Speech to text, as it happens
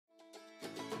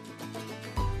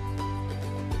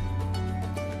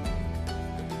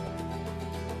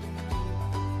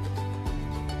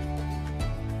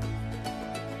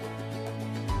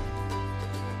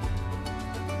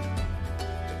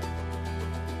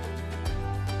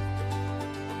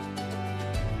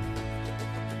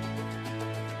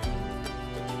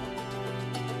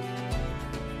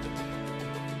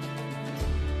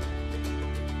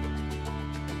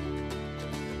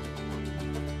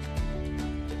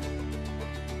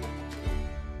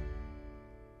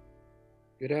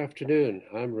Good afternoon.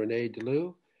 I'm Rene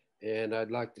DeLeeuw, and I'd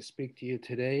like to speak to you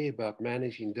today about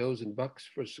managing does and bucks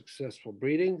for successful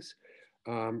breedings.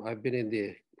 I've been in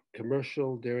the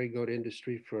commercial dairy goat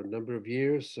industry for a number of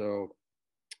years, so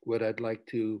what I'd like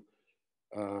to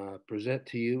present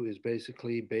to you is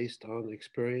basically based on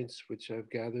experience which I've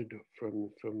gathered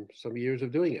from some years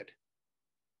of doing it.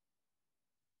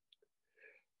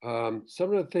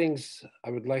 Some of the things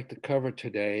I would like to cover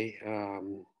today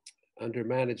under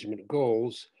management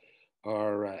goals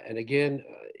are, and again,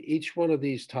 each one of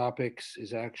these topics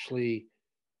is actually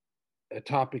a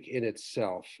topic in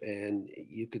itself, and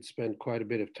you could spend quite a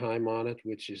bit of time on it,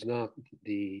 which is not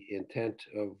the intent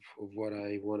of what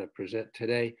I want to present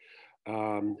today.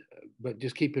 Um, but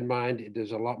just keep in mind,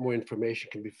 there's a lot more information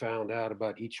can be found out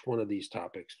about each one of these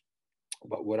topics.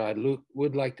 But what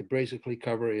would like to basically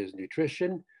cover is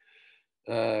nutrition,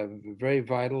 uh, very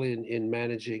vital in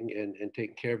managing and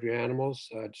taking care of your animals.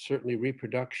 Certainly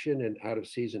reproduction and out of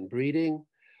season breeding.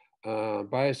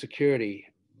 Biosecurity,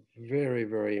 very,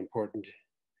 very important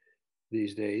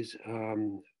these days.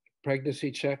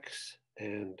 Pregnancy checks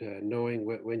and knowing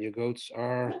when your goats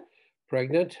are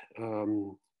pregnant.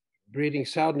 Breeding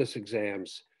soundness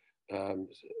exams um,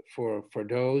 for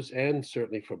does and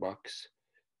certainly for bucks.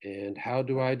 And how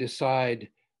do I decide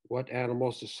what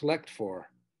animals to select for?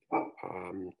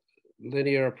 Um,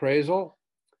 Linear appraisal,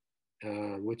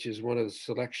 which is one of the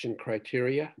selection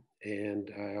criteria.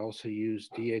 And I also use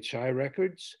DHI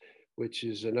records, which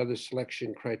is another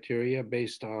selection criteria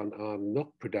based on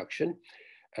milk production.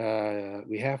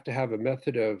 We have to have a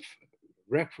method of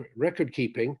record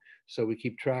keeping, so we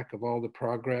keep track of all the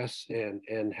progress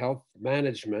and health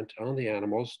management on the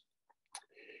animals,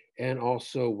 and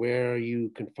also where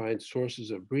you can find sources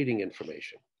of breeding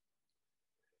information.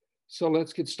 So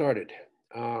let's get started.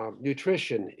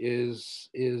 Nutrition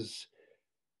is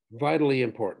vitally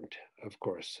important, of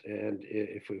course. And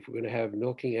if we're going to have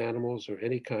milking animals or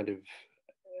any kind of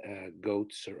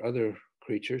goats or other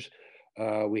creatures,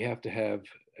 we have to have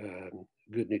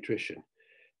good nutrition.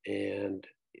 And,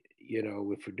 you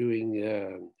know, if we're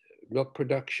doing milk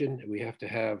production, we have to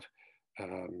have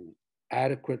um,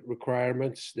 adequate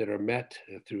requirements that are met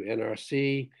through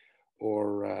NRC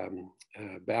or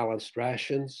balanced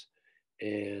rations.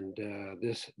 And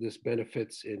this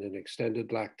benefits in an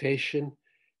extended lactation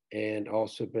and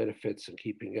also benefits in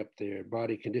keeping up their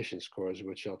body condition scores,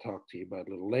 which I'll talk to you about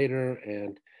a little later,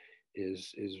 and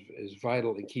is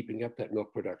vital in keeping up that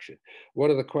milk production. One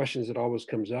of the questions that always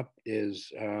comes up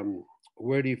is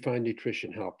where do you find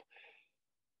nutrition help?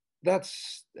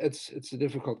 It's a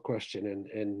difficult question,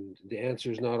 and the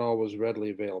answer is not always readily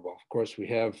available. Of course, we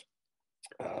have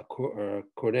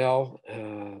Cornell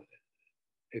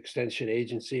Extension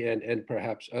Agency and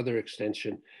perhaps other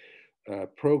extension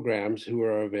programs who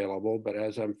are available. But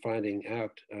as I'm finding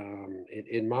out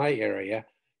in my area,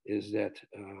 is that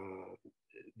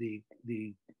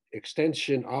the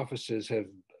extension offices have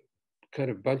kind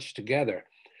of bunched together,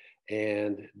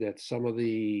 and that some of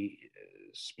the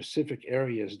specific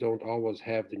areas don't always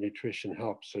have the nutrition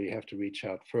help, so you have to reach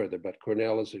out further. But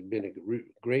Cornell has been a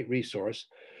great resource.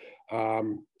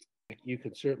 You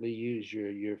can certainly use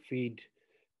your feed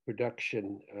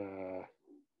production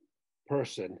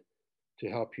person to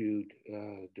help you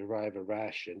derive a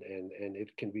ration, and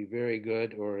it can be very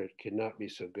good or it cannot be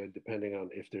so good depending on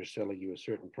if they're selling you a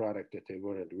certain product that they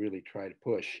want to really try to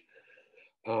push.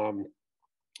 Um,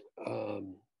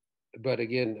 um, but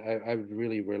again, I would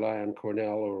really rely on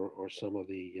Cornell or some of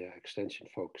the extension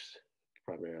folks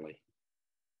primarily.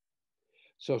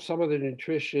 So some of the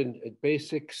nutrition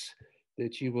basics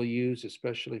that you will use,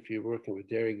 especially if you're working with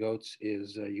dairy goats,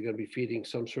 is you're going to be feeding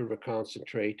some sort of a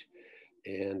concentrate,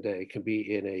 and it can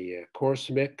be in a coarse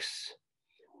mix,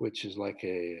 which is like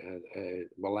a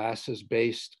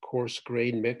molasses-based coarse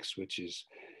grain mix, which is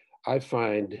I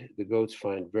find the goats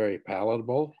find very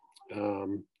palatable. A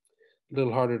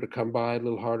little harder to come by, a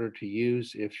little harder to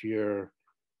use if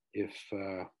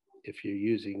uh, if you're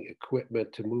using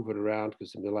equipment to move it around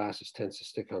because the molasses tends to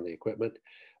stick on the equipment.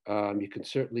 You can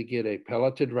certainly get a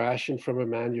pelleted ration from a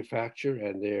manufacturer,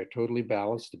 and they're totally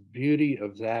balanced. The beauty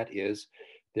of that is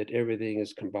that everything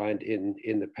is combined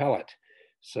in the pellet.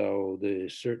 So the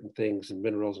certain things and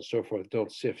minerals and so forth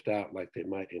don't sift out like they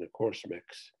might in a coarse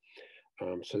mix.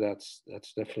 So that's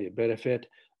definitely a benefit.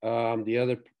 The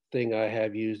other thing I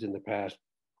have used in the past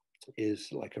is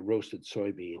like a roasted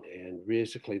soybean, and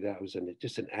basically that was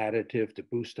just an additive to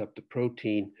boost up the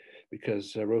protein,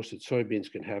 because roasted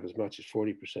soybeans can have as much as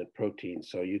 40% protein.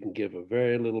 So you can give a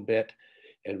very little bit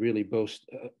and really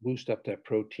boost up that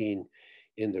protein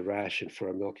in the ration for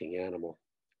a milking animal.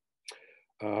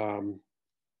 Um,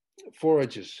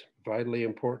 Forage is vitally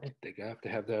important. They have to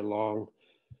have their long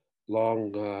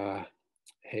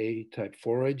hay type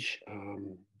forage.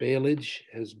 Baleage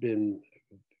has been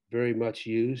very much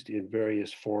used in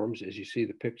various forms. As you see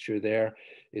the picture there,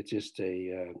 it's just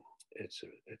a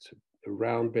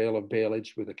round bale of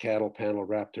baleage with a cattle panel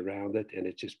wrapped around it, and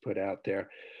it's just put out there.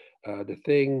 The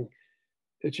thing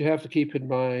that you have to keep in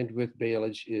mind with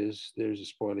baleage is there's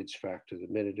a spoilage factor. The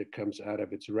minute it comes out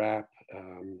of its wrap,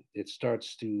 it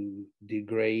starts to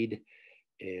degrade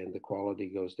and the quality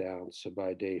goes down. So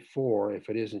by day 4, if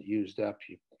it isn't used up,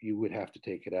 you would have to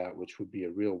take it out, which would be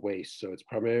a real waste. So it's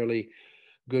primarily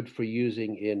good for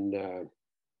using in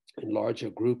larger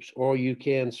groups, or you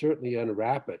can certainly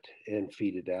unwrap it and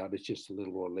feed it out. It's just a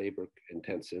little more labor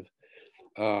intensive.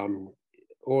 Um,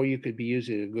 or you could be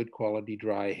using a good quality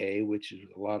dry hay, which is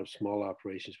a lot of small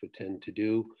operations would tend to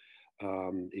do.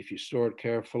 If you store it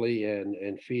carefully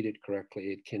and feed it correctly,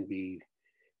 it can be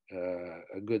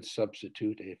a good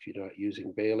substitute if you're not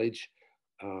using baleage.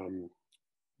 Um,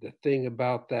 the thing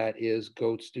about that is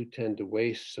goats do tend to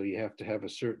waste, so you have to have a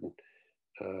certain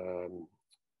um,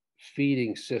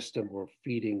 feeding system or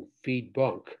feed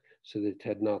bunk so they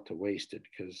tend not to waste it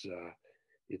because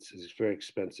it's very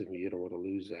expensive and you don't want to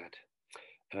lose that.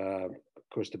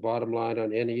 Of course, the bottom line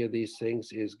on any of these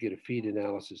things is get a feed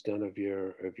analysis done of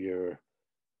your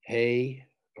hay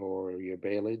or your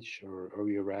baleage or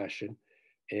your ration.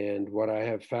 And what I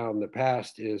have found in the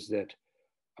past is that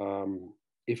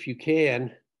if you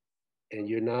can, and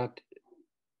you're not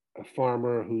a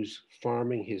farmer who's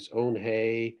farming his own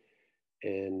hay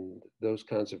and those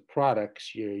kinds of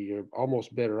products, you're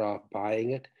almost better off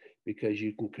buying it because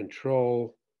you can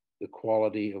control the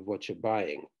quality of what you're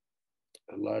buying.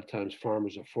 A lot of times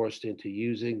farmers are forced into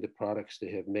using the products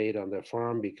they have made on their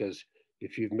farm because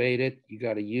if you've made it, you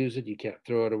got to use it. You can't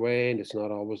throw it away, and it's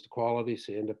not always the quality.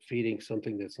 So you end up feeding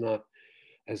something that's not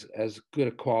as good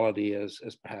a quality as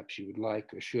perhaps you would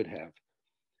like or should have.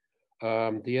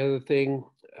 The other thing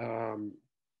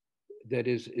that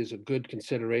is a good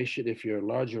consideration if you're a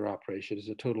larger operation is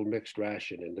a total mixed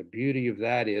ration. And the beauty of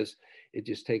that is it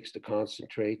just takes the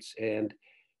concentrates and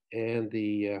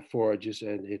the forages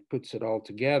and it puts it all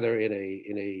together in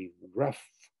a rough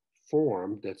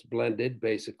form that's blended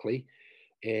basically,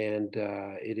 and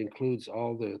it includes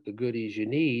all the goodies you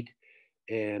need.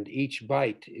 And each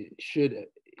bite should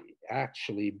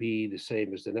actually be the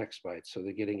same as the next bite, so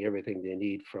they're getting everything they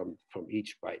need from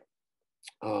each bite.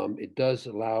 It does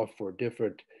allow for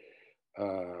different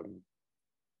um,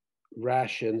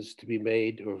 rations to be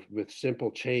made or with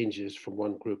simple changes from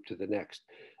one group to the next.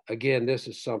 Again, this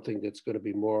is something that's going to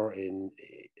be more in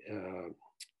uh,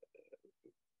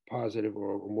 positive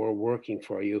or more working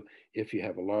for you if you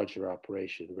have a larger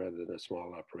operation rather than a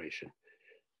small operation.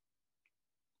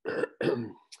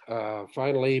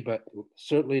 Finally, but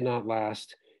certainly not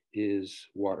last, is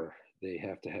water. They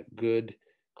have to have good,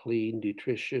 clean,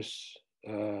 nutritious,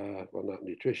 well, not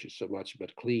nutritious so much,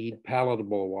 but clean,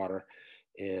 palatable water.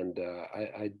 And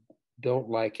I don't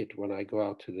like it when I go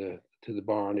out to the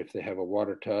barn if they have a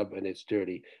water tub and it's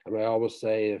dirty. I mean, I always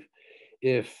say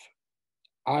if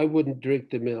I wouldn't drink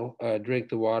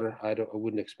the water, I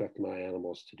wouldn't expect my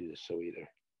animals to do so either.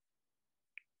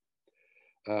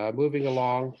 Moving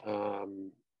along,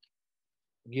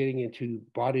 getting into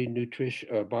body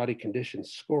nutrition, body condition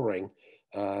scoring,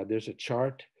 there's a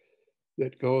chart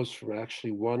that goes from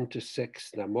actually 1 to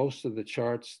 6. Now, most of the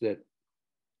charts that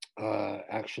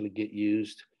actually get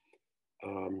used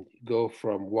go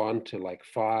from 1 to like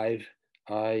 5.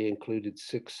 I included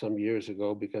 6 some years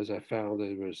ago because I found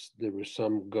there were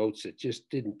some goats that just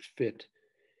didn't fit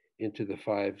into the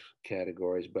 5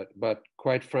 categories. But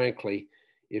quite frankly,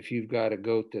 if you've got a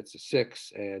goat that's a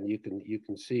 6 and you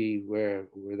can see where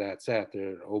that's at,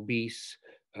 they're obese.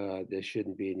 They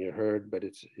shouldn't be in your herd, but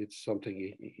it's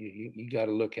something you got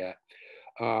to look at.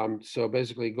 So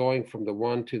basically, going from the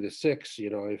 1 to the 6,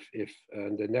 if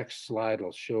and the next slide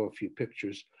will show a few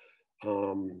pictures.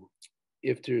 Um,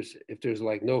 if there's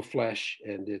like no flesh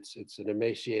and it's an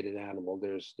emaciated animal,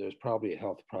 there's probably a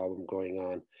health problem going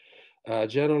on.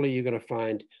 Generally, you're going to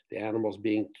find the animals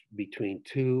being between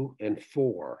 2 and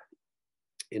 4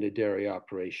 in a dairy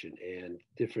operation, and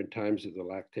different times of the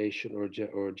lactation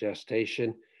or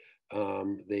gestation,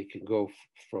 they can go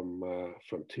from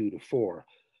 2 to 4.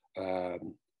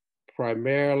 Um,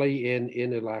 Primarily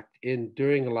in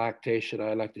during a lactation,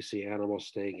 I like to see animals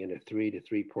staying in a 3 to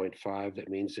 3.5. That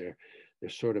means they're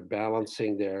sort of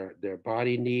balancing their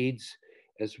body needs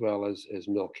as well as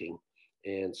milking.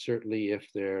 And certainly if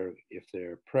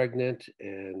they're pregnant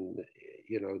and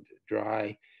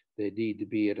dry, they need to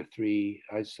be at a 3.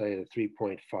 I'd say at a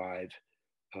 3.5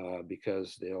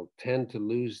 because they'll tend to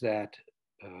lose that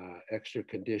extra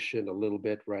condition a little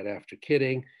bit right after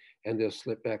kidding, and they'll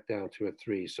slip back down to a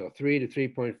 3. So 3 to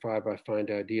 3.5 I find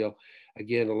ideal.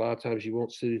 Again, a lot of times you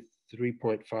won't see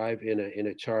 3.5 in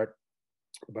a chart,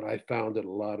 but I found that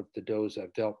a lot of the does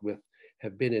I've dealt with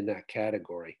have been in that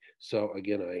category. So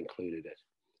again, I included it.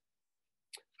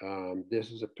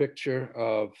 This is a picture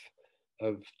of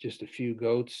just a few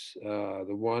goats. The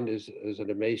one is an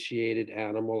emaciated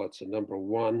animal. It's a number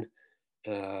 1.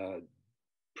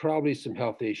 Probably some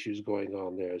health issues going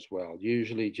on there as well.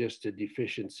 Usually just a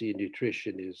deficiency in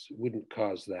nutrition wouldn't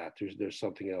cause that. There's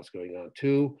something else going on.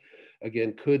 2,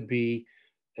 again, could be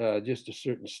just a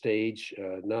certain stage,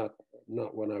 not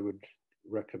one I would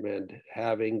recommend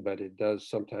having, but it does.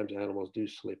 Sometimes animals do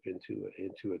slip into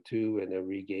a 2 and then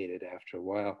regain it after a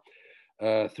while.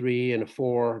 3 and a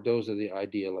 4, those are the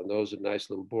ideal, and those are nice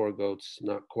little boar goats.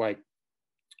 Not quite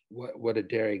what a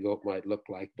dairy goat might look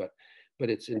like, but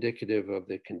it's indicative of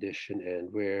the condition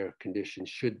and where conditions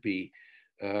should be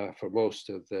for most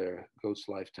of their goats'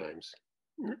 lifetimes.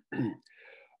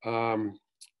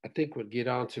 I think we'll get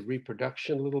on to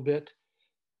reproduction a little bit.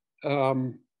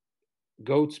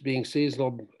 Goats being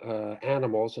seasonal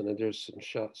animals, and there's some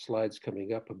slides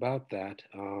coming up about that.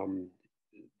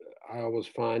 I always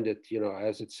find that,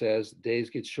 as it says,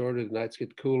 days get shorter, the nights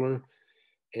get cooler,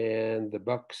 and the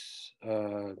bucks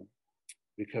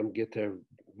get their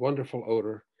wonderful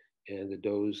odor, and the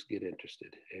does get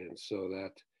interested. And so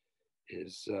that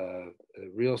is a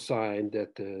real sign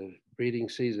that the breeding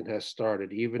season has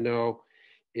started, even though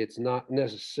it's not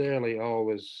necessarily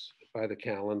always by the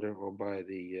calendar or by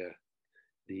the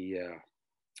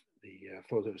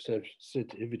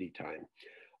photosensitivity time.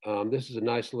 This is a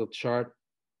nice little chart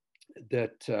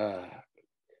that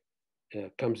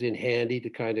comes in handy to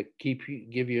kind of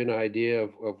give you an idea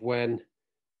of when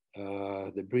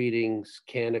the breedings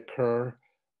can occur.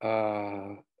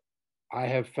 I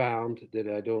have found that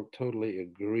I don't totally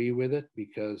agree with it,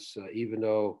 because even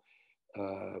though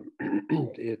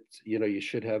it's, you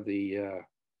should have the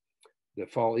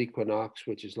fall equinox,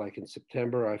 which is like in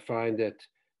September, I find that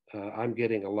I'm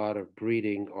getting a lot of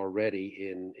breeding already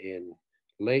in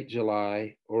late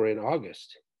July or in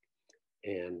August.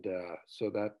 And so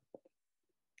that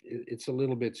it's a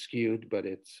little bit skewed, but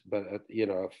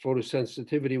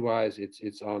photosensitivity wise,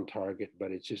 it's on target,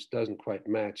 but it just doesn't quite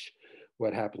match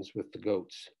what happens with the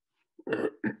goats.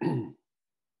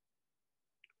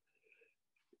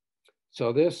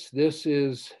 So this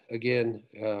is again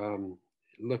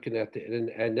looking at the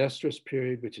anestrus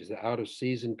period, which is the out of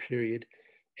season period,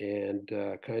 and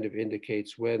kind of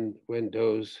indicates when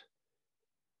does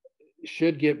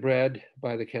should get bred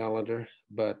by the calendar,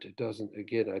 but it doesn't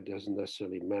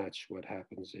necessarily match what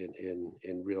happens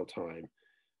in real time.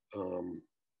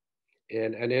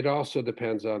 And it also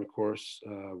depends on, of course,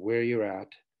 where you're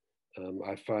at.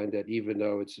 I find that even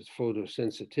though it's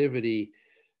photosensitivity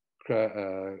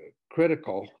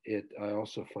critical, I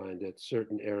also find that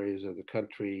certain areas of the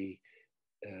country,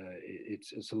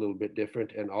 it's a little bit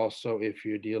different. And also, if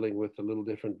you're dealing with a little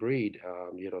different breed,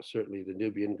 certainly the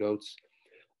Nubian goats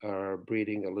are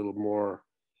breeding a little more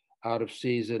out of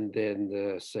season than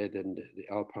the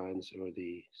Alpines or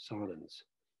the Saanens.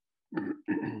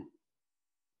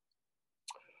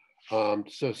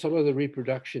 So some of the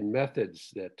reproduction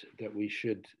methods that we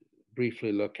should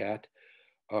briefly look at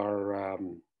are,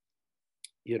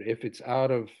 if it's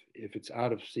out of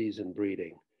season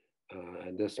breeding,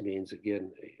 and this means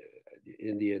again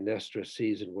in the anestrus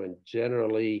season, when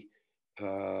generally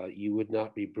you would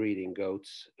not be breeding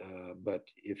goats, but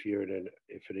if you're in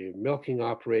a milking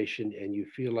operation and you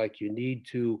feel like you need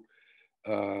to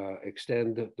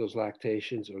extend those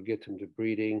lactations or get them to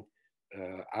breeding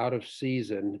out of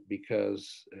season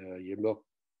because your milk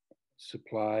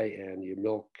supply and your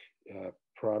milk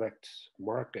product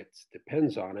markets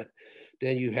depends on it,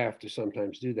 then you have to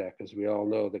sometimes do that, because we all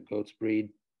know that goats breed,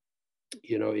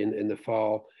 in the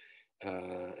fall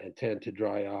and tend to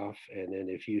dry off. And then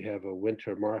if you have a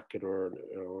winter market or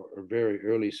very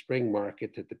early spring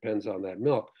market that depends on that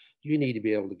milk, you need to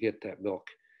be able to get that milk,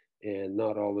 and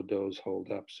not all the does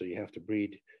hold up. So you have to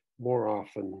breed more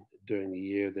often during the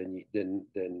year than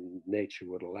nature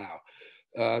would allow.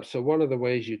 So one of the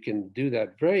ways you can do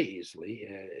that very easily,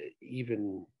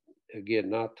 even again,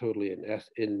 not totally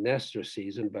in estrus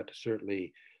season, but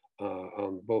certainly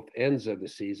on both ends of the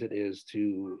season, is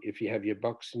to, if you have your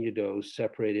bucks and your does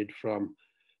separated from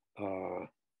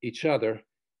each other,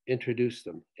 introduce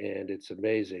them. And it's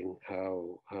amazing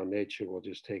how nature will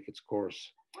just take its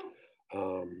course.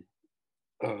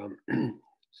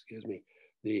 Excuse me.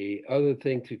 The other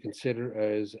thing to consider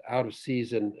is out of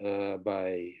season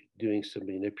by doing some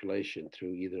manipulation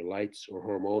through either lights or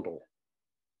hormonal.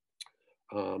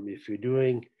 If you're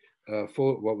doing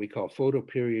what we call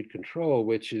photoperiod control,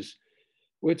 which is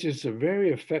a very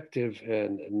effective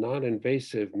and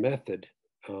non-invasive method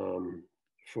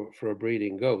for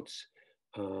breeding goats.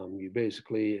 You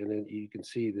basically, and then you can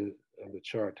see on the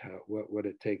chart what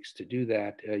it takes to do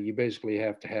that. You basically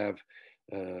have to have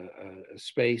a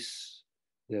space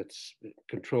that's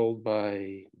controlled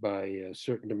by a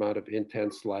certain amount of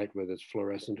intense light, whether it's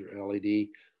fluorescent or LED,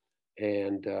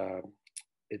 and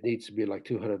it needs to be like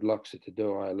 200 lux at the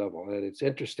doe eye level. And it's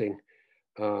interesting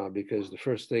because the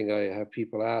first thing I have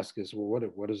people ask is, well,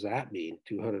 what does that mean,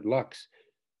 200 lux?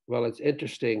 Well, it's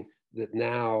interesting that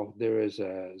now there is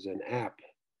an app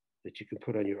that you can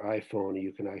put on your iPhone and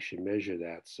you can actually measure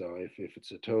that. So if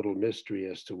it's a total mystery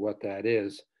as to what that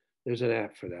is, there's an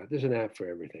app for that. There's an app for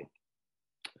everything.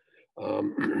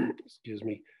 Excuse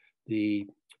me. The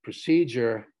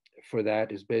procedure for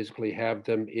that is basically have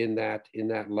them in that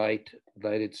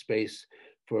lighted space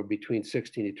for between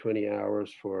 16 to 20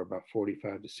 hours for about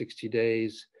 45 to 60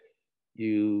 days.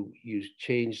 You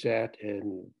change that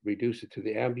and reduce it to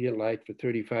the ambient light for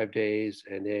 35 days.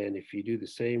 And then if you do the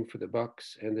same for the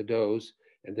bucks and the does,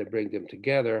 and then bring them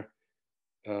together,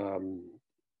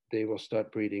 they will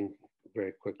start breeding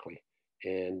very quickly.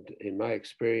 And in my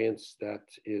experience, that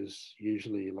is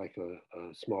usually like a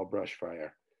small brush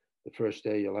fire. The first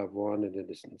day you'll have one, and then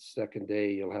the second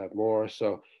day you'll have more.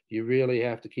 So you really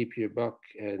have to keep your buck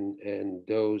and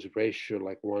does ratio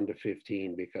like 1 to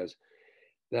 15, because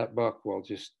that buck will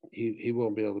just, he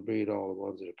won't be able to breed all the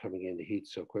ones that are coming into heat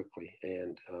so quickly.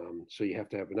 And so you have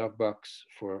to have enough bucks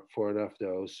for enough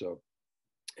does. So,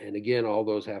 and again, all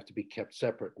those have to be kept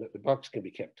separate. The bucks can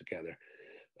be kept together,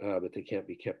 but they can't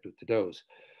be kept with the does.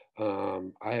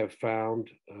 I have found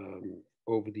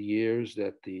over the years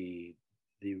that the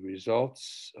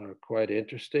results are quite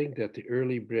interesting, that the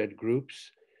early bred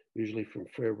groups, usually from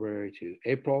February to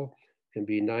April, can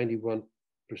be 91%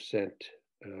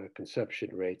 conception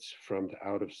rates from the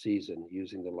out of season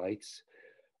using the lights.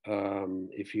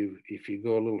 If you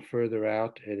go a little further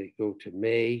out and it go to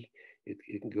May,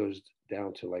 it goes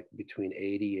down to like between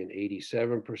 80 and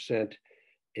 87%,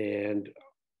 and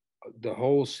the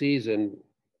whole season,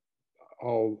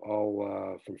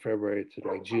 all from February to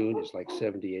like June, is like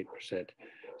 78%.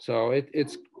 So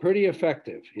it's pretty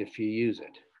effective if you use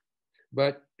it.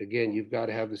 But again, you've got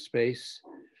to have the space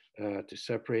to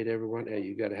separate everyone, and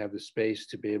you've got to have the space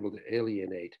to be able to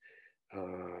alienate,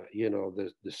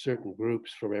 the certain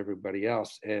groups from everybody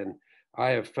else. And I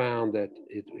have found that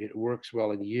it works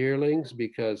well in yearlings,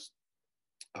 because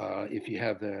if you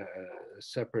have a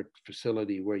separate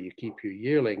facility where you keep your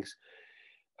yearlings,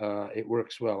 it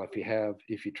works well.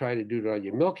 If you try to do it on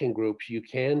your milking groups, you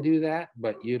can do that,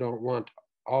 but you don't want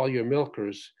all your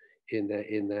milkers in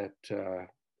that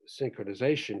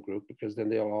synchronization group, because then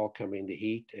they'll all come into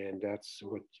heat, and that's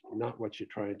not what you're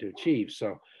trying to achieve.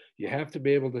 So you have to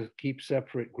be able to keep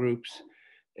separate groups,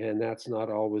 and that's not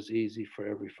always easy for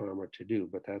every farmer to do.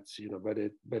 But that's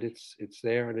but it's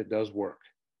there, and it does work.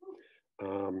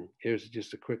 Here's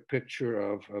just a quick picture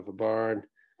of a barn.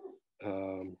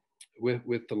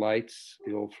 With the lights,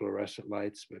 the old fluorescent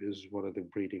lights, but this is one of the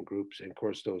breeding groups. And of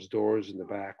course, those doors in the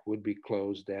back would be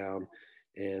closed down,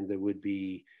 and there would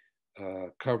be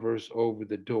covers over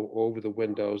the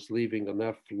windows, leaving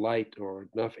enough light or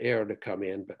enough air to come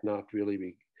in, but not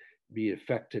really be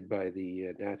affected by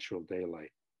the natural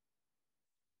daylight.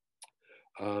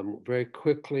 Very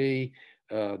quickly,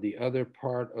 the other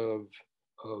part of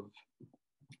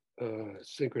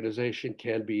synchronization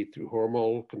can be through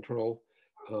hormonal control.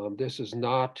 This is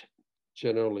not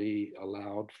generally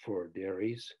allowed for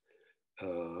dairies,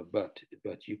 but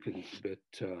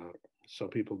some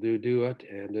people do it,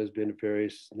 and there's been a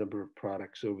various number of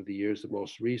products over the years. The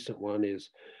most recent one is,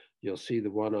 you'll see the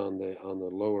one on the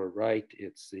lower right.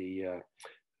 It's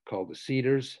called the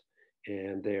Cedars,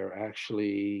 and they are actually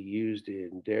used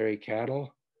in dairy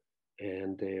cattle,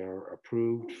 and they are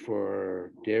approved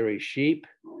for dairy sheep,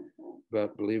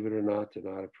 but believe it or not, they're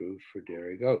not approved for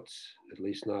dairy goats, at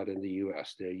least not in the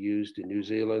US. They're used in New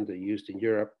Zealand, they're used in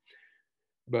Europe,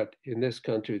 but in this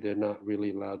country, they're not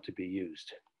really allowed to be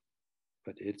used,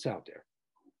 but it's out there.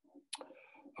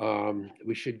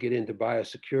 We should get into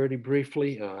biosecurity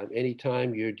briefly.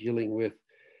 Anytime you're dealing with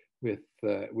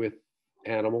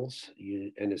animals,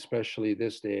 and especially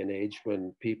this day and age,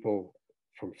 when people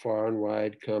from far and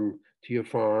wide come to your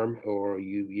farm, or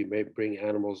you may bring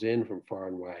animals in from far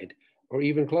and wide, or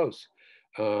even close.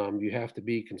 You have to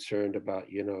be concerned about,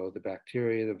 the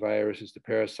bacteria, the viruses, the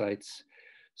parasites.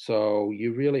 So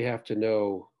you really have to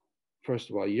know, first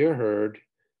of all, your herd,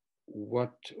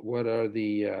 what are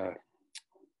the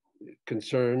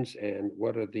concerns and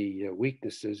what are the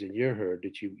weaknesses in your herd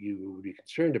that you would be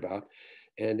concerned about.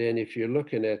 And then if you're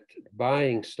looking at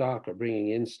buying stock or bringing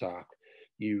in stock,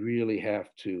 you really have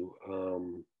to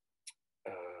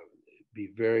be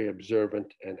very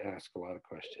observant and ask a lot of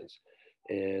questions.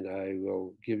 And I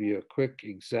will give you a quick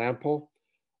example.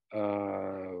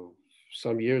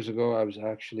 Some years ago, I was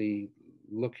actually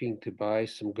looking to buy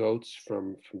some goats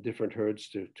from different herds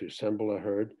to assemble a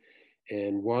herd.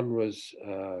 And one was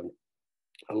a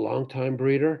longtime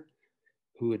breeder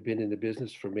who had been in the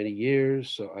business for many years.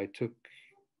 So I took,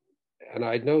 and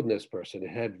I'd known this person. It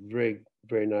had very,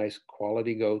 very nice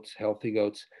quality goats, healthy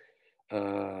goats.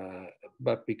 Uh,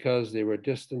 but because they were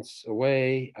distance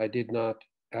away, I did not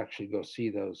actually go see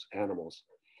those animals.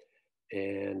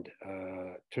 And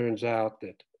turns out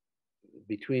that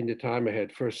between the time I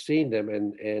had first seen them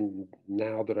and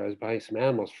now that I was buying some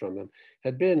animals from them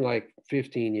had been like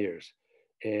 15 years.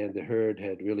 And the herd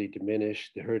had really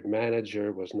diminished. The herd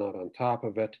manager was not on top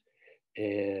of it.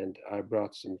 And I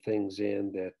brought some things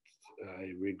in that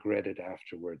I regretted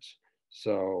afterwards.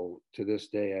 So to this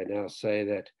day, I now say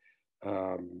that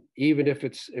even if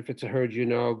it's a herd,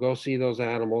 go see those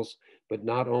animals, but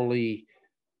not only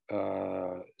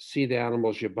see the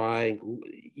animals you're buying.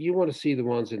 You want to see the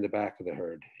ones in the back of the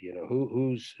herd.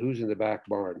 Who's in the back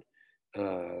barn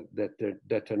that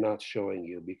they're not showing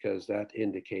you, because that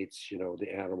indicates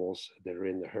the animals that are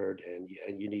in the herd, and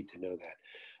you need to know that.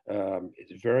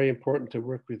 It's very important to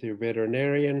work with your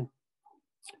veterinarian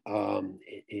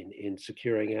in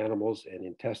securing animals and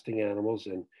in testing animals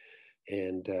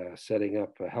and setting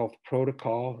up a health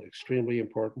protocol, extremely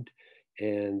important.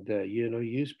 And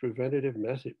use preventative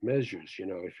measures.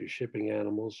 If you're shipping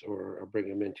animals or bring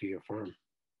them into your farm.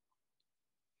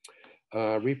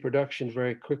 Reproduction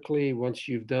very quickly once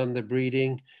you've done the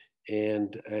breeding,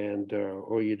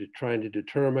 or you're trying to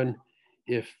determine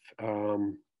if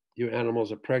your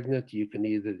animals are pregnant. You can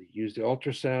either use the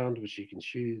ultrasound, which you can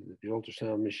see the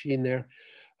ultrasound machine there,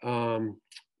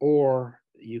 or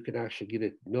you can actually get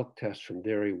a milk test from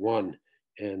Dairy One,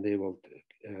 and they will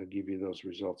give you those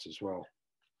results as well.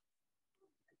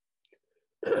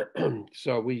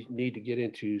 So we need to get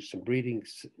into some breeding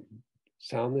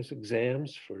soundness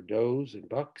exams for does and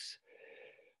bucks.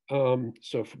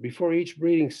 So before each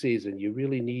breeding season, you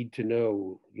really need to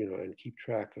know, and keep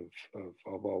track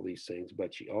of all these things,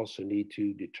 but you also need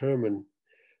to determine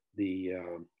the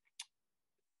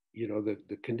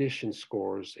the condition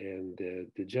scores and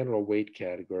the general weight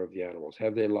category of the animals.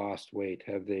 Have they lost weight?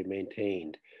 Have they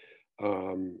maintained?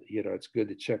 It's good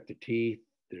to check their teeth,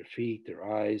 their feet, their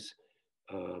eyes,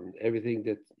 everything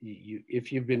that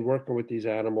if you've been working with these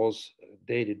animals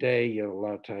day to day, a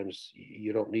lot of times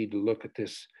you don't need to look at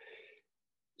this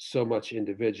so much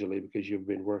individually because you've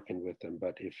been working with them.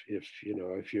 But if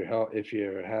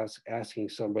you're asking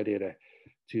somebody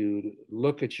to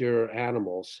look at your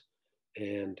animals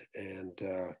and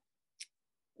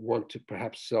want to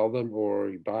perhaps sell them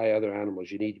or buy other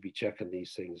animals, you need to be checking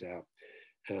these things out.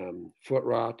 Foot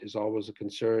rot is always a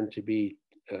concern to be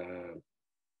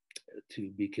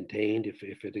contained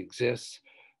if it exists.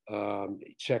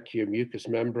 Check your mucous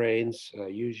membranes,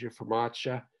 use your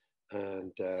FOMACHA,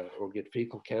 and or get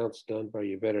fecal counts done by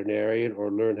your veterinarian, or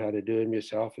learn how to do them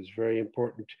yourself. It's very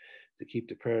important to keep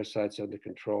the parasites under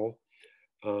control.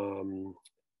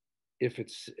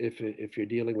 If you're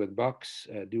dealing with bucks,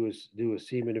 do a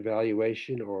semen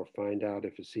evaluation, or find out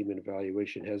if a semen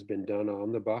evaluation has been done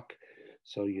on the buck,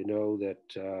 so you know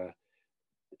that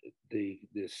the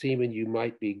semen you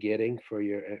might be getting for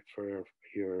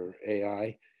your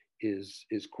AI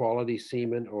is quality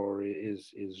semen, or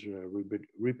is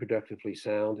reproductively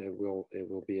sound, and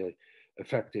will be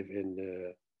effective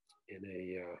in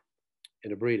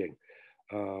a breeding.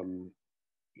 Um,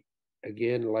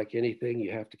 Again, like anything, you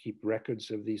have to keep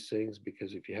records of these things,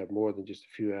 because if you have more than just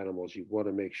a few animals, you want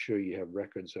to make sure you have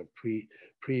records of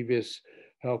previous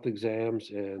health exams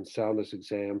and soundness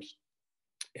exams,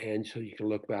 and so you can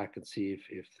look back and see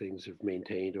if things have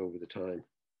maintained over the time.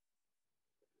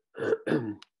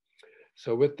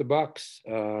 So with the bucks,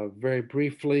 very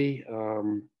briefly,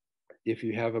 if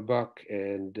you have a buck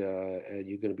and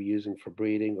you're going to be using for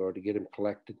breeding or to get them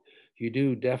collected, you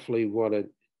do definitely want to,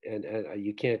 and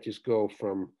you can't just go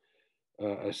from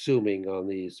assuming on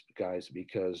these guys,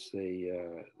 because they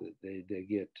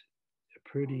get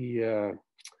pretty,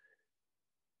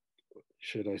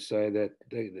 should I say, that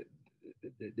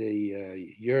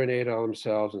they urinate on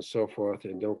themselves and so forth,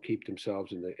 and don't keep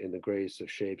themselves in the greatest of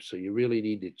shape. So you really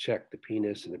need to check the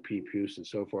penis and the prepuce and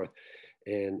so forth.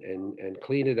 and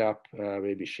clean it up.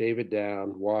 Maybe shave it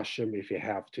down, wash them if you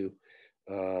have to,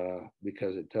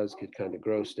 because it does get kind of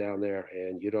gross down there,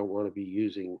 and you don't want to be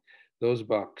using those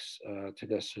bucks to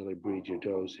necessarily breed your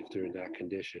does if they're in that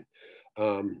condition.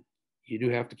 Um, you do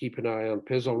have to keep an eye on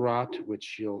pizzle rot,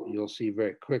 which you'll see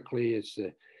very quickly. It's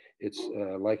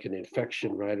like an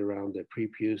infection right around the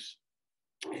prepuce,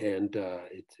 and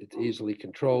it's easily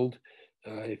controlled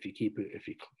if you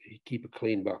keep a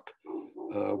clean buck.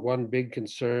 One big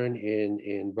concern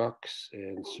in bucks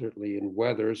and certainly in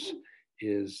wethers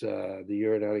is the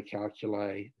urinary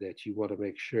calculi, that you want to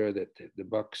make sure that the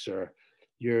bucks are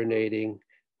urinating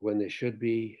when they should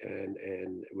be,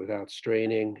 and without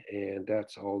straining, and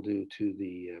that's all due to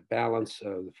the balance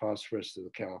of the phosphorus to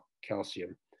the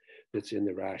calcium that's in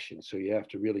the ration. So you have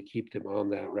to really keep them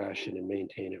on that ration and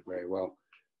maintain it very well.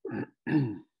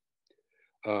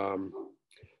 um,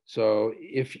 so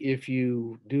if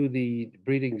you do the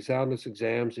breeding soundness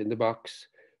exams in the bucks,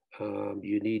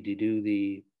 you need to do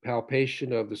the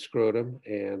palpation of the scrotum,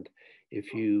 and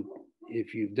if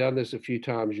you've done this a few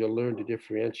times, you'll learn to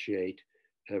differentiate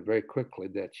very quickly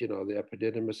that the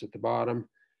epididymis at the bottom,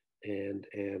 and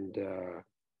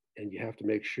you have to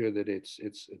make sure that it's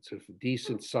a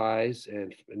decent size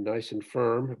and nice and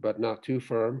firm, but not too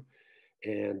firm,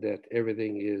 and that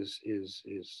everything is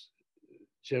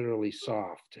generally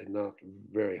soft and not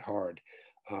very hard.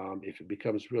 If it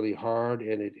becomes really hard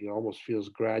and it almost feels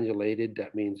granulated,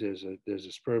 that means there's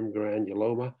a sperm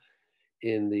granuloma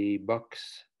in the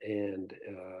bucks, and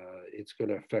it's going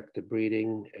to affect the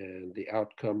breeding and the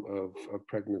outcome of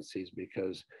pregnancies,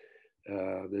 because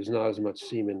there's not as much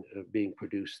semen being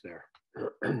produced there.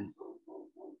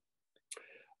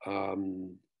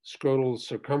 Scrotal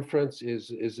circumference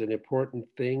is an important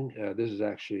thing. This is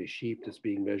actually a sheep that's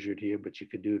being measured here, but you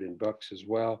could do it in bucks as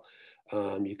well.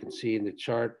 You can see in the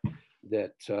chart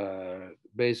that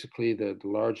basically the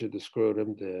larger the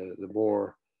scrotum, the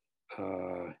more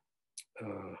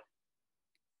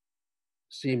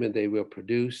semen they will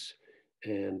produce.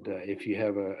 And if you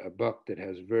have a buck that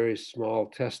has very small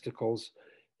testicles,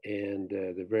 and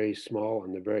they're very small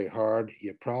and they're very hard,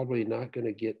 you're probably not going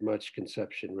to get much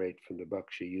conception rate from the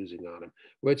bucks you're using on him,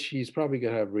 which he's probably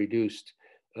going to have reduced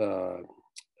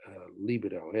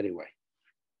libido anyway.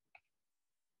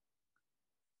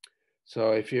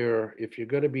 So if you're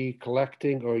going to be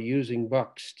collecting or using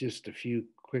bucks, just a few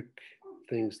quick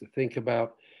things to think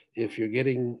about. If you're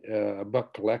getting a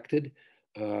buck collected,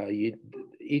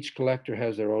 each collector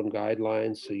has their own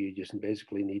guidelines, so you just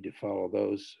basically need to follow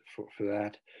those for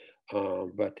that.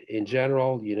 But in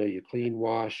general, you clean,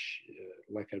 wash,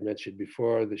 like I mentioned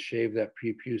before, shave that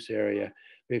prepuce area,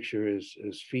 make sure his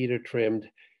feet are trimmed,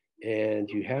 and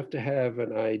you have to have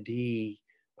an ID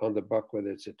on the buck,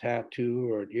 whether it's a tattoo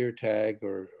or an ear tag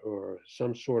or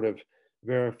some sort of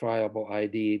verifiable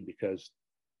ID, because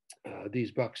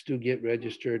these bucks do get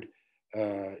registered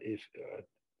if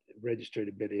registered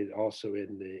a bit also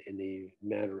in the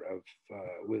manner of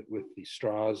with the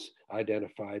straws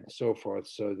identified and so forth.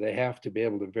 So they have to be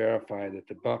able to verify that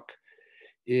the buck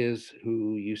is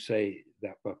who you say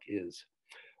that buck is.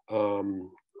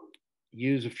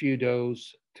 Use a few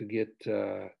does to get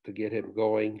him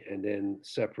going, and then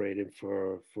separate him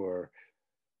for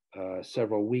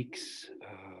several weeks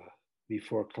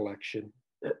before collection.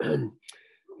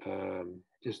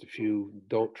 Just a few.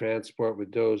 Don't transport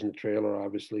with does in the trailer,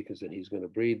 obviously, because then he's going to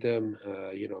breed them.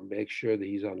 Make sure that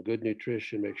he's on good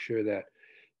nutrition. Make sure that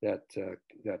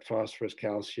phosphorus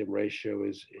calcium ratio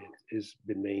is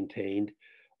been maintained.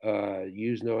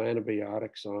 Use no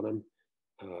antibiotics on him,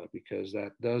 because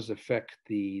that does affect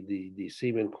the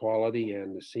semen quality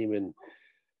and the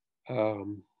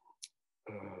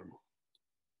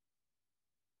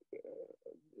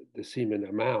semen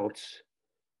amounts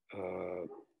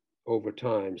over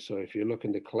time. So if you're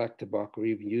looking to collect a buck or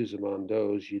even use them on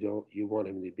does, you want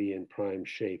him to be in prime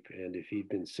shape. And if he'd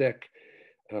been sick,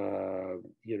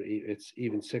 it's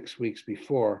even 6 weeks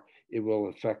before, it will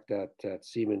affect that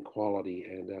semen quality,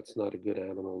 and that's not a good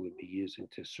animal to be using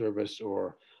to service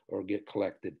or get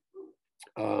collected.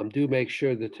 Do make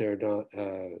sure that they're not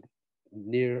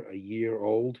near a year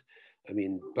old. I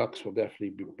mean, bucks will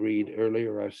definitely breed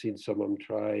earlier. I've seen some of them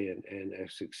try and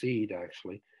succeed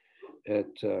actually at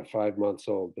 5 months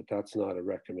old, but that's not a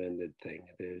recommended thing.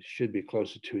 They should be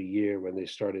closer to a year when they're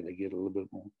starting to get a little bit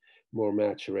more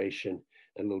maturation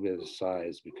and a little bit of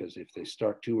size, because if they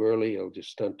start too early, it'll just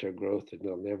stunt their growth and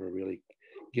they'll never really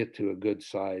get to a good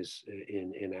size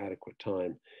in adequate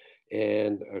time.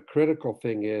 And a critical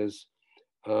thing is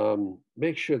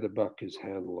make sure the buck is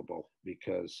handleable,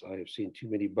 because I have seen too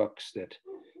many bucks that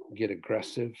get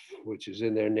aggressive, which is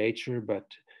in their nature, but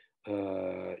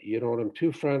You don't want them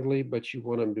too friendly, but you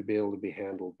want them to be able to be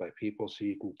handled by people so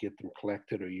you can get them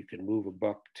collected or you can move a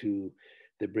buck to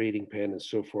the breeding pen and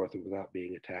so forth without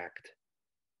being attacked.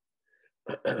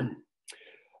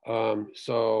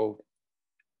 So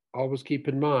always keep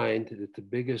in mind that the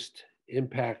biggest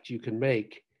impact you can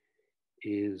make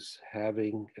is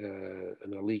having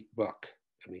an elite buck.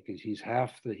 I mean, because he's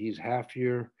half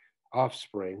your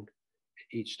offspring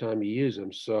each time you use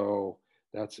him. So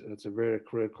that's a very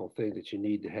critical thing that you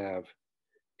need to have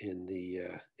in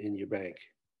your bank,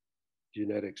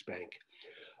 genetics bank.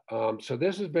 So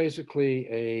this is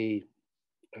basically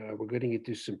we're getting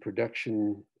into some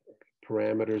production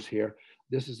parameters here.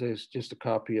 This is just a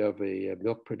copy of a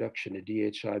milk production, a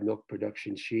DHI milk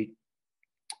production sheet.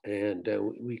 And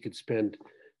we could spend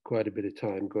quite a bit of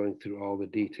time going through all the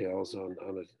details on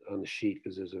the sheet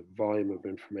because there's a volume of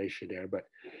information there. But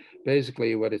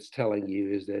basically what it's telling you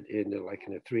is that in a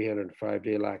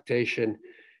 305-day lactation,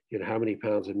 how many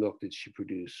pounds of milk did she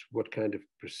produce, what kind of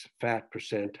fat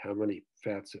percent, how many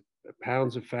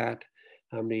pounds of fat,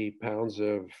 how many pounds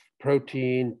of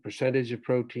protein, percentage of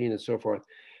protein, and so forth,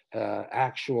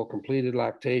 actual completed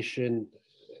lactation,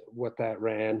 what that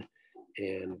ran.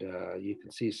 And you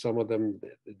can see some of them,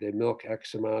 they milk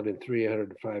X amount in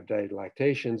 305-day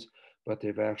lactations, but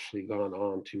they've actually gone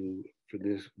on to, for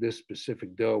this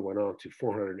specific doe, went on to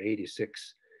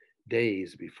 486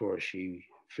 days before she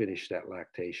finished that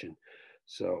lactation.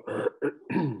 So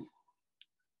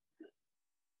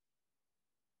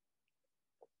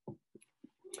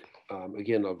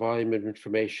again, a volume of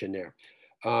information there.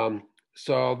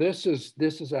 So this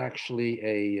is actually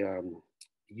a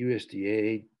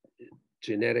USDA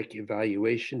genetic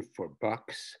evaluation for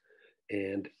bucks,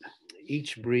 and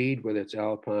each breed, whether it's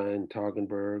Alpine,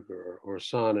 Toggenburg, or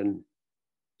Saanen,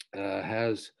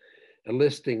 has a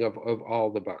listing of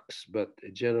all the bucks, but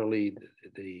generally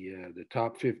the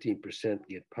top 15%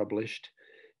 get published,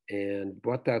 and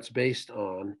what that's based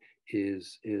on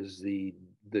is the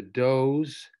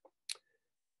does,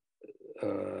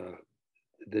 the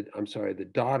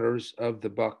daughters of the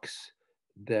bucks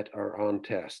that are on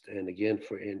test. And again,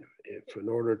 in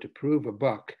order to prove a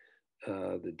buck,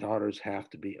 the daughters have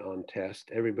to be on test.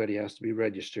 Everybody has to be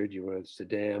registered. It's the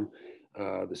dam,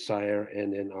 the sire,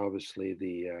 and then obviously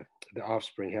the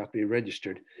offspring have to be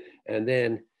registered. And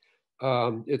then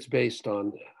it's based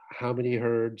on how many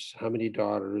herds, how many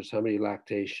daughters, how many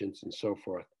lactations, and so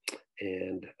forth.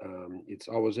 And it's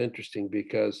always interesting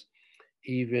because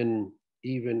even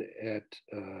at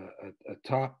a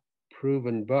top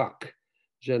proven buck,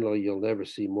 generally you'll never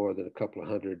see more than a couple of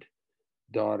hundred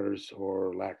daughters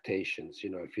or lactations.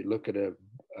 If you look at a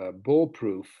bull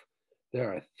proof,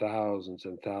 there are thousands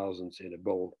and thousands in a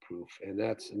bull proof, and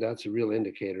that's a real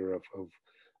indicator of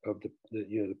the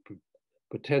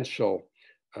potential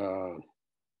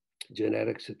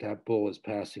genetics that bull is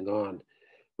passing on.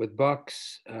 With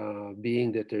bucks,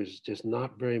 being that there's just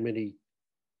not very many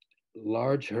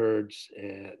large herds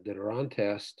that are on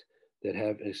test that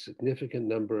have a significant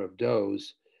number of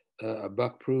does, a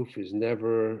buck proof is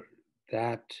never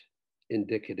that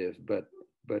indicative, but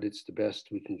it's the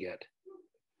best we can get.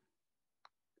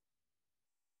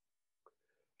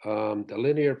 The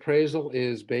linear appraisal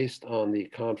is based on the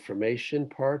conformation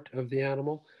part of the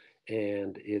animal,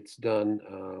 and it's done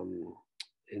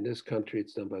in this country.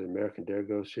 It's done by the American Dairy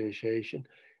Association,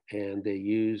 and they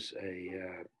use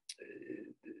a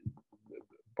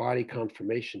body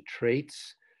conformation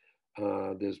traits.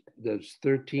 There's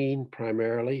 13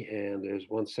 primarily, and there's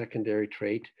one secondary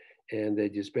trait, and they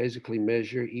just basically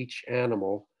measure each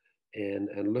animal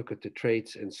and look at the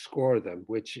traits and score them,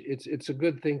 which it's a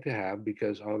good thing to have,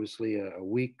 because obviously a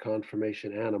weak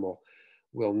conformation animal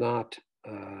will not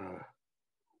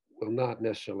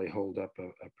necessarily hold up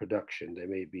a production. They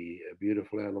may be a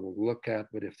beautiful animal to look at,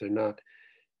 but if they're not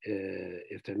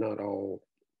all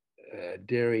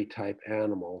dairy type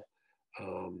animal,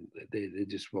 they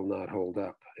just will not hold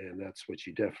up. And that's what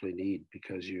you definitely need,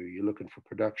 because you're looking for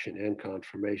production and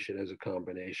conformation as a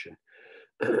combination.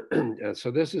 And so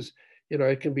this is,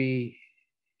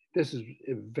 this is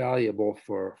valuable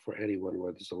for anyone,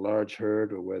 whether it's a large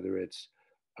herd or whether it's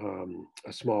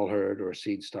a small herd or a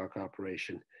seed stock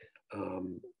operation.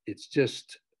 It's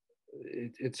just,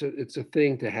 it's a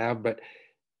thing to have, but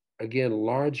again,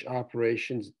 large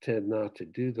operations tend not to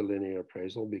do the linear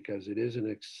appraisal because it is an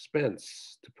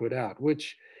expense to put out,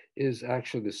 which is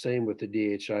actually the same with the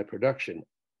DHI production.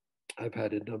 I've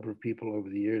had a number of people over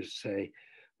the years say,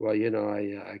 well,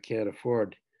 I can't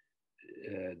afford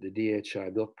the DHI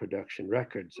milk production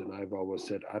records. And I've always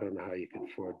said, I don't know how you can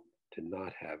afford to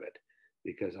not have it,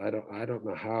 because I don't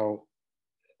know how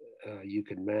you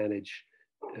can manage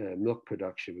milk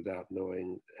production without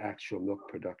knowing actual milk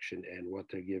production and what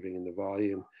they're giving in the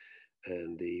volume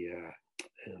and the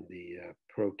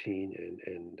protein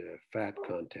and fat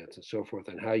contents and so forth,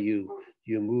 and how you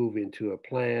move into a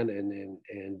plan and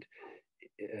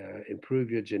improve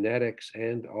your genetics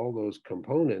and all those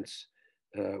components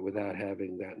without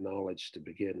having that knowledge to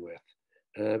begin with.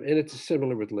 And it's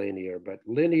similar with linear, but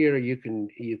linear you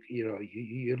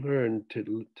learn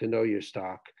to know your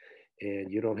stock,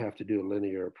 and you don't have to do a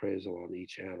linear appraisal on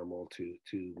each animal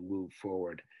to move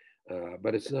forward.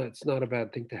 But it's not a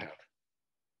bad thing to have.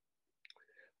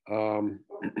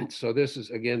 So this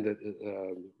is again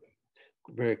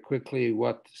very quickly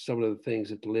what some of the things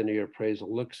that the linear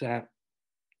appraisal looks at.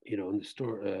 In the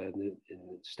store, in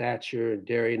stature and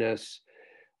dairiness,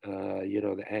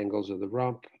 the angles of the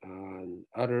rump,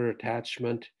 udder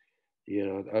attachment,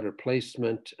 the udder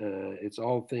placement. It's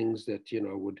all things that,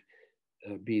 would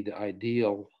be the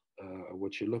ideal.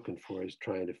 What you're looking for is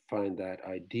trying to find that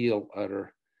ideal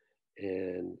udder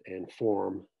and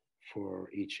form for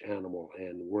each animal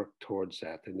and work towards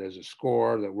that. And there's a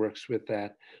score that works with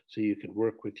that, so you can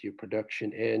work with your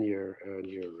production and your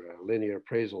linear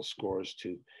appraisal scores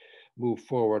to move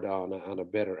forward on a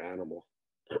better animal.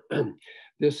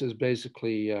 This is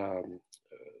basically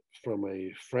from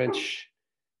a French,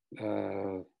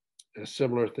 a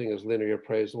similar thing as linear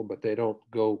appraisal, but they don't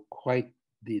go quite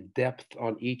the depth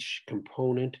on each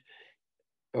component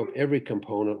of every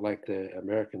component like the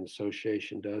American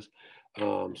Association does.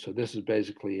 So this is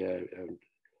basically a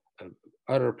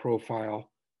udder profile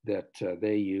that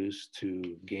they use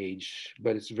to gauge,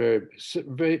 but it's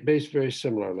based very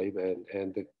similarly.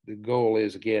 And the goal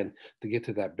is, again, to get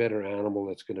to that better animal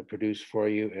that's going to produce for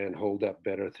you and hold up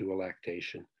better through a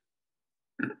lactation.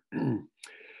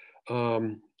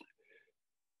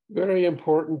 Very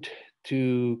important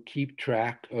to keep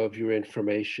track of your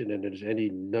information, and there's any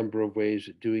number of ways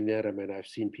of doing that. I mean, I've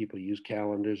seen people use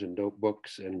calendars and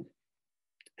notebooks, and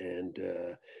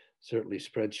certainly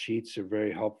spreadsheets are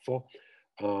very helpful.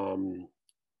 A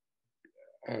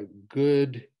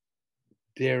good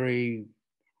dairy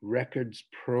records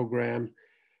program,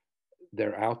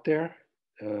 they're out there.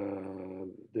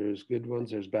 There's good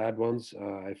ones, there's bad ones.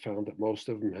 I found that most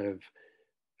of them have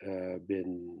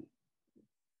been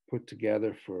put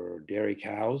together for dairy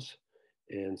cows.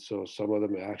 And so some of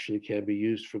them actually can be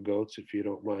used for goats if you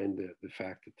don't mind the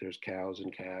fact that there's cows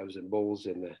and calves and bulls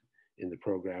in the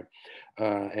program.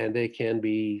 And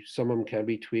some of them can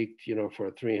be tweaked, for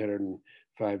a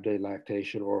 305-day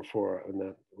lactation, or for,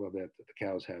 the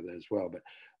cows have that as well, but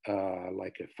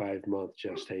like a 5-month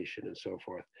gestation and so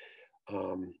forth.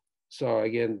 So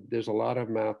again, there's a lot of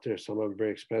them out there. Some of them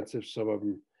very expensive, some of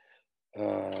them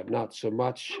not so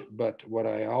much. But what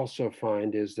I also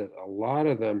find is that a lot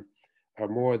of them are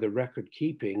more the record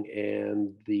keeping,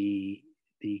 and the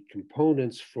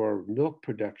components for milk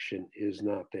production is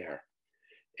not there.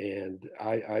 And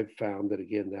I've found that,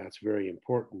 again, that's very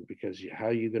important, because how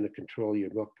are you going to control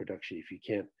your milk production if you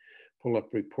can't pull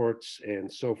up reports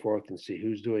and so forth and see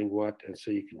who's doing what, and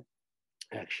so you can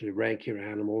actually rank your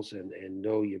animals and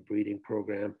know your breeding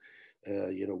program,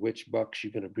 which bucks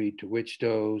you're going to breed to which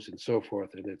does and so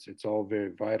forth. And it's all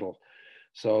very vital.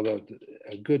 So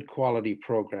a good quality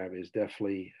program is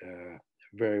definitely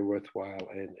very worthwhile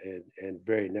and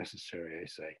very necessary, I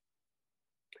say.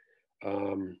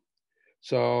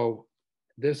 So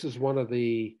this is one of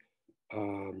the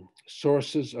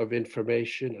sources of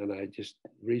information, and I just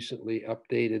recently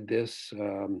updated this.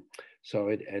 And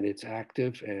it's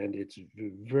active, and it's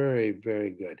very, very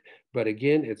good. But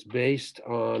again, it's based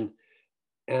on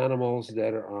animals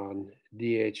that are on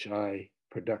DHI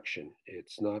production.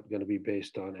 It's not going to be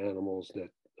based on animals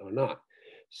that are not.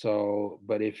 So,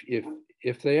 but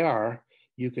if they are,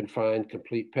 you can find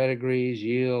complete pedigrees,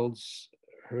 yields,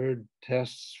 herd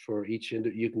tests for each.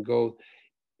 You can go,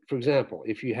 for example,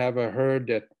 if you have a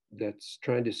herd that's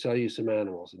trying to sell you some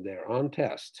animals and they're on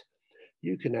test,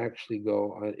 you can actually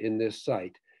go in this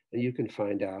site and you can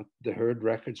find out the herd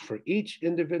records for each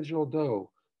individual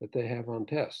doe that they have on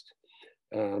test.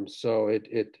 So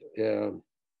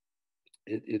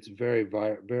it's very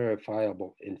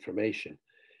verifiable information,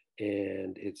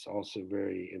 and it's also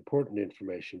very important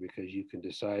information, because you can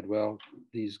decide, well,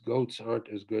 these goats aren't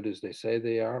as good as they say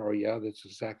they are, or yeah, that's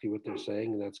exactly what they're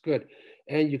saying, and that's good.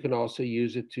 And you can also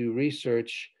use it to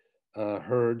research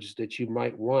herds that you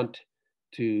might want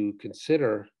to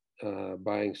consider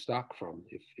buying stock from,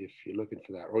 if you're looking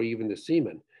for that, or even the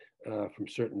semen from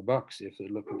certain bucks if they're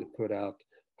looking to put out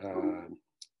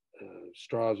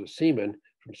straws of semen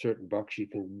from certain bucks. You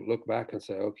can look back and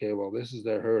say, okay, well, this is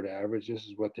their herd average, this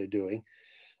is what they're doing.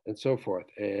 and so forth.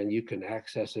 And you can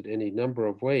access it any number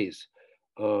of ways,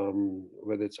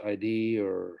 whether it's ID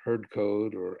or herd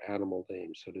code or animal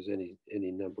names. So there's any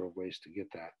number of ways to get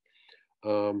that.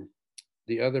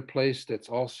 The other place that's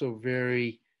also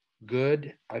very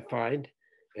good, I find,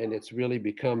 and it's really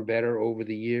become better over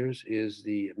the years, is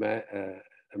the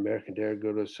American Dairy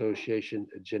Goat Association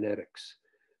genetics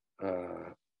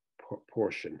uh,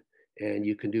 portion. And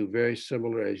you can do very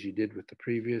similar as you did with the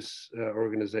previous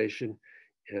organization.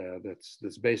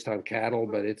 That's based on cattle,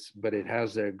 but it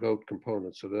has their goat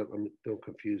component, so don't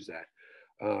confuse that.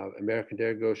 American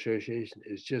Dairy Goat Association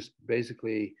is just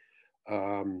basically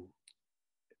um,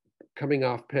 coming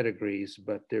off pedigrees,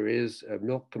 but there is a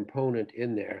milk component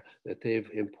in there that they've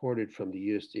imported from the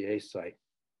USDA site.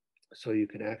 So you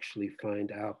can actually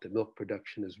find out the milk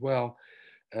production as well.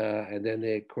 And then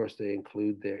they, of course, they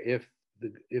include there if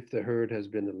the herd has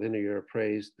been linear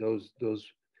appraised, those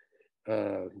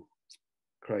uh,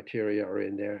 criteria are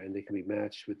in there, and they can be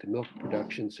matched with the milk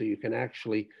production. So you can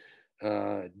actually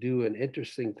do an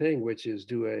interesting thing, which is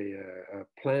do a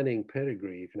planning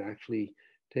pedigree. You can actually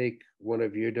take one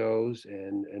of your does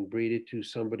and breed it to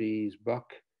somebody's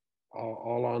buck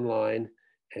all online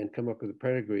and come up with a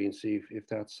pedigree and see if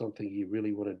that's something you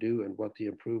really want to do and what the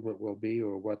improvement will be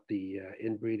or what the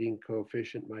inbreeding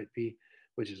coefficient might be,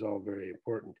 which is all very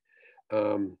important.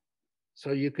 Um,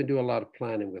 so you can do a lot of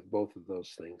planning with both of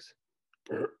those things.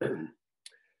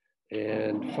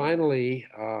 And finally,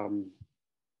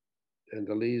 and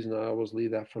the leaves, and I always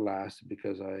leave that for last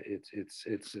because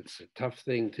it's a tough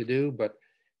thing to do, but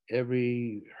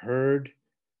every herd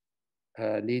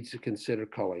needs to consider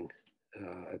culling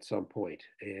at some point,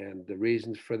 and the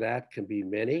reasons for that can be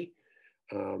many.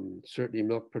 Certainly,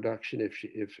 milk production.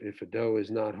 If a doe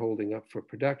is not holding up for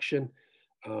production,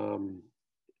 um,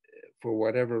 for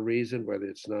whatever reason, whether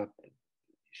it's not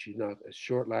she's not a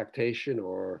short lactation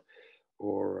or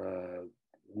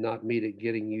not meeting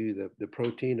getting you the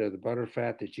protein or the butter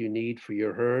fat that you need for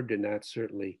your herd, and that's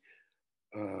certainly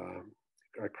uh,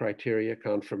 a criteria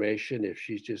confirmation. If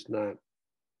she's just not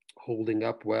holding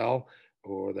up well,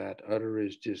 or that udder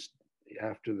is just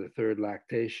after the third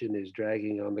lactation is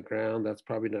dragging on the ground, that's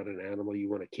probably not an animal you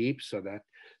want to keep. So that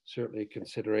certainly a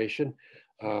consideration.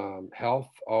 Health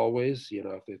always,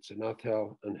 if it's an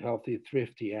unhealthy,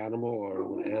 thrifty animal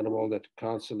or an animal that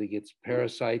constantly gets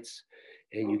parasites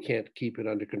and you can't keep it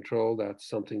under control, that's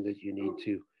something that you need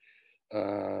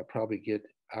to probably get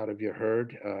out of your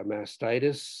herd.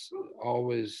 Mastitis,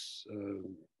 always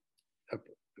a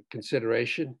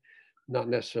consideration, not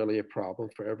necessarily a problem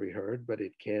for every herd, but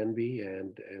it can be,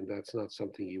 and that's not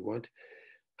something you want.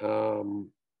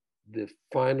 Um, the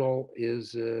final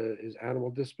is animal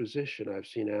disposition. I've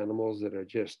seen animals that are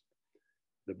just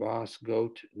the boss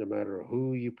goat, no matter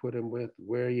who you put them with,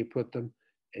 where you put them,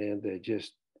 and they're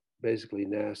just basically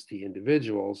nasty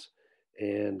individuals.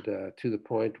 And to the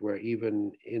point where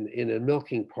even in a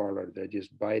milking parlor, they're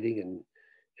just biting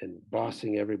and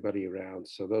bossing everybody around.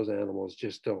 So those animals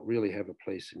just don't really have a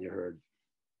place in your herd.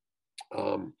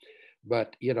 Um,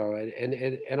 but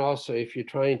and also if you're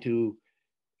trying to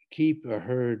keep a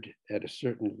herd at a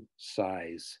certain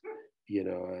size,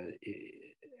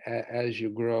 as you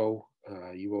grow,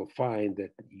 you will find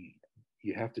that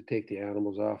you have to take the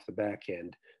animals off the back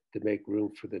end to make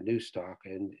room for the new stock.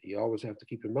 And you always have to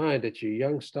keep in mind that your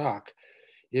young stock,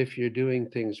 if you're doing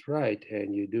things right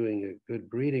and you're doing a good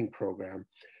breeding program,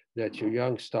 that your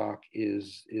young stock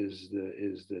is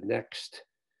the next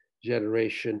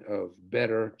generation of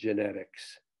better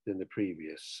genetics than the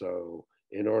previous. So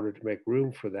in order to make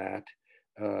room for that,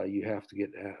 you have to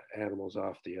get animals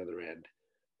off the other end.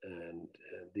 And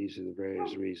these are the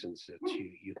various reasons that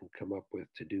you can come up with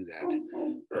to do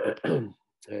that.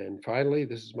 And finally,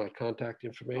 this is my contact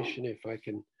information if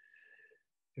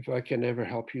I can ever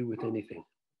help you with anything.